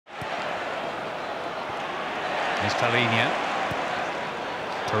Here's Palhinha.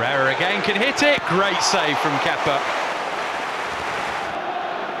 Pereira again can hit it. Great save from Kerr.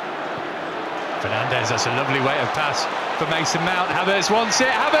 Fernandes, that's a lovely weight of pass for Mason Mount. Havertz wants it.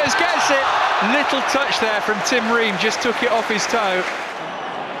 Havertz gets it. Little touch there from Tim Ream, just took it off his toe.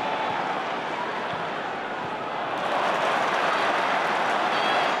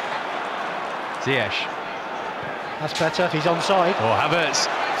 Ziyech. That's better, he's onside. Oh, Havertz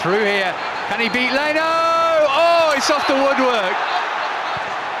through here. Can he beat Leno? Oh, it's off the woodwork.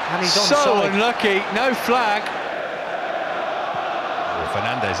 And he's so onside. Unlucky, no flag. Oh,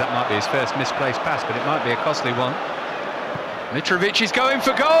 Fernandes, that might be his first misplaced pass, but it might be a costly one. Mitrovic is going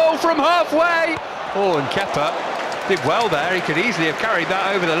for goal from halfway. Oh, and Kerr did well there. He could easily have carried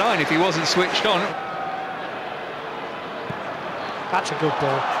that over the line if he wasn't switched on. That's a good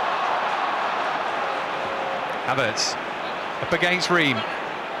ball. Havertz up against Ream.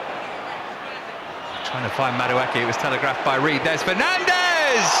 Trying to find Madueke, it was telegraphed by Reed. There's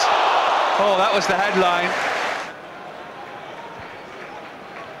Fernandes! Oh, that was the headline.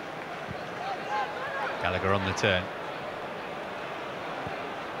 Gallagher on the turn.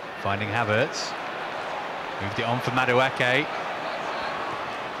 Finding Havertz. Moved it on for Madueke.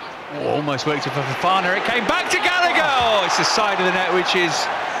 Oh, almost worked it for Fofana. It came back to Gallagher! Oh, it's the side of the net which is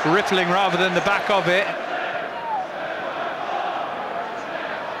rippling rather than the back of it.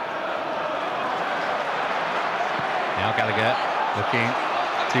 Now Gallagher looking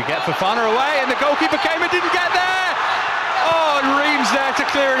to get Fofana away, and the goalkeeper came and didn't get there! Oh, and Ream's there to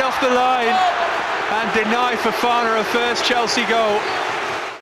clear it off the line and deny Fofana a first Chelsea goal.